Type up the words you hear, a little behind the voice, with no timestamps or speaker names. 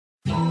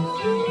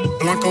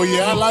Blanco,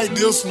 yeah, I like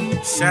this one.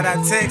 Shout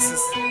out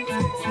Texas.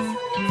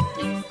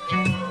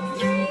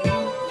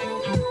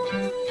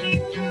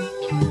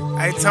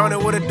 Hey Tony,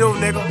 what it do,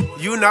 nigga?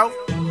 You know.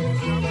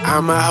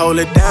 I'ma hold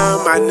it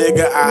down, my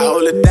nigga, I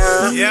hold it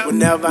down. Yeah.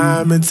 Whenever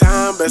I'm in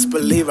town, best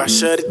believe I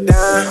shut it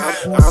down.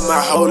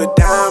 I'ma hold it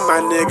down, my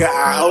nigga,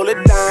 I hold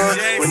it down.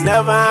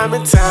 Whenever I'm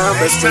in town,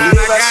 best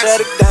believe I shut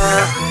it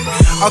down.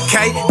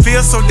 Okay,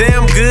 feel so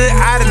damn good,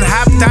 I done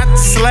hopped out the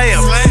slab.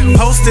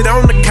 Posted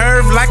on the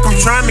curve like I'm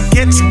trying to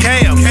catch a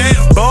cab.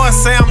 Boys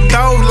say I'm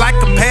throwed like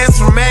a pass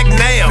from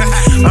McNair.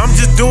 I'm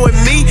just doing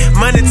me,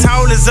 money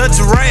tall as a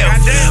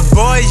giraffe.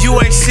 Boy, you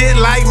ain't shit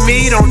like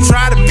me, don't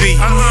try to be.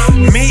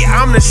 Me,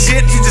 I'm the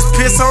shit, you just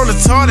piss on the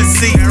toilet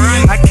seat.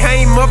 I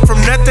came up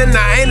from nothing,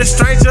 I ain't a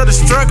stranger to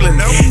struggling.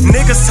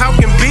 Niggas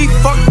talking beef,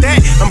 fuck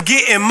that, I'm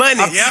getting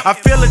money. I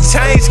feel a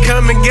change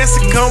coming, guess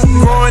it come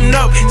growing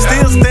up.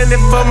 Still standing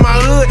for my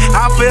hood,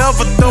 I'll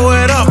forever throw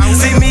it up.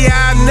 See me,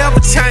 I'll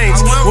never change,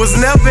 was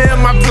never in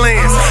my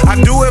plans. I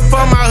do it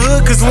for my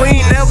hood, cause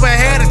we ain't never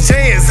had a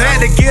chance.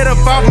 Had to get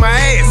up off my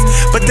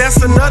ass, but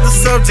that's another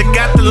subject.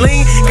 Got the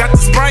lean, got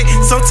the Sprite,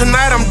 so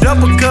tonight I'm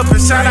double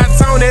cupping. Shout out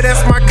Tony,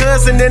 that's my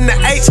cousin in the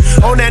H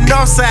on that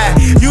north side.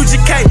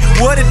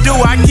 UGK, what it do?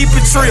 I keep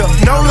it real,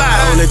 no lie.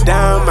 Hold it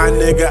down, my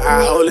nigga,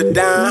 I hold it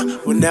down.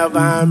 Whenever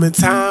I'm in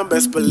town,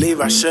 best believe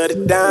I shut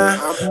it down.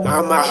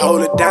 I'ma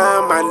hold it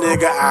down, my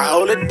nigga, I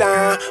hold it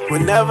down.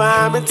 Whenever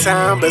I'm in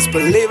town, best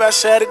believe I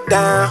shut it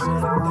down.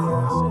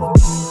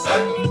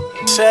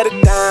 Shut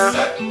it down.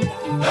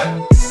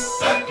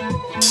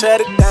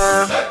 Shut it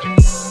down.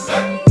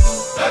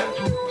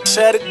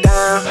 Shut it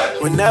down.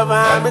 Whenever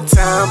I'm in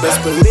town,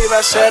 best believe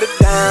I shut it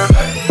down.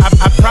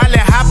 I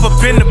probably hop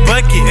up in the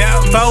bucket,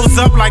 foes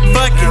up like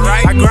bucket.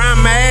 I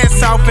grind my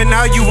ass off and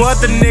all you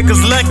other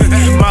niggas lucky.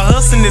 My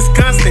hustling is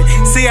constant.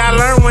 See, I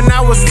learned when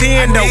I was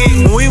 10 though.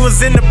 When we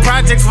was in the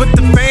projects with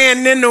the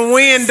fan in the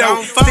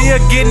window. Still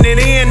getting it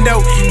in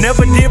though.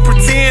 Never did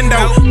pretend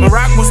though. My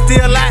rock was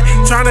still out,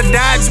 trying to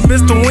dodge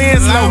Mr.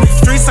 Winslow.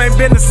 Streets ain't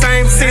been the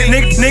same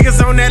since. Niggas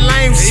on that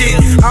lame shit.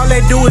 All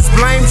they do is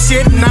blame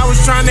shit, and I was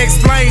trying to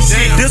explain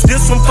shit.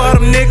 This one for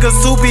them niggas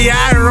who be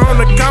out here on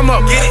the come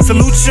up.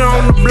 Salute you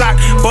on the block,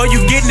 boy, you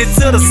getting it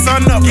till the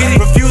sun up.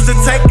 Refuse to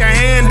take a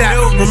hand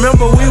out.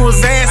 Remember we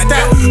was assed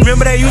out.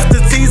 Remember they used to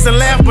tease and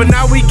laugh, but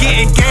now we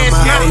getting cash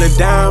out. I'ma hold it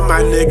down,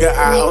 my nigga,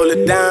 I hold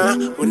it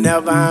down.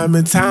 Whenever I'm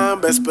in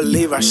town, best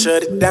believe I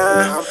shut it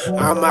down.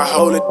 I'ma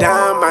hold it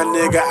down, my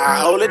nigga,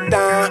 I hold it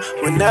down.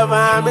 Whenever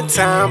I'm in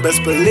town,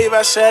 best believe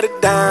I shut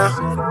it down.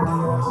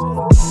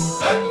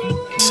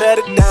 Shut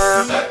it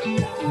down.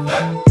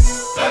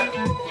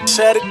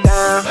 Shut it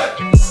down.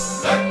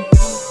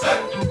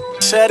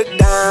 Shut it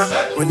down.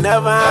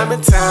 Whenever I'm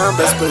in town,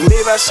 best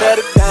believe I shut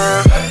it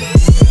down.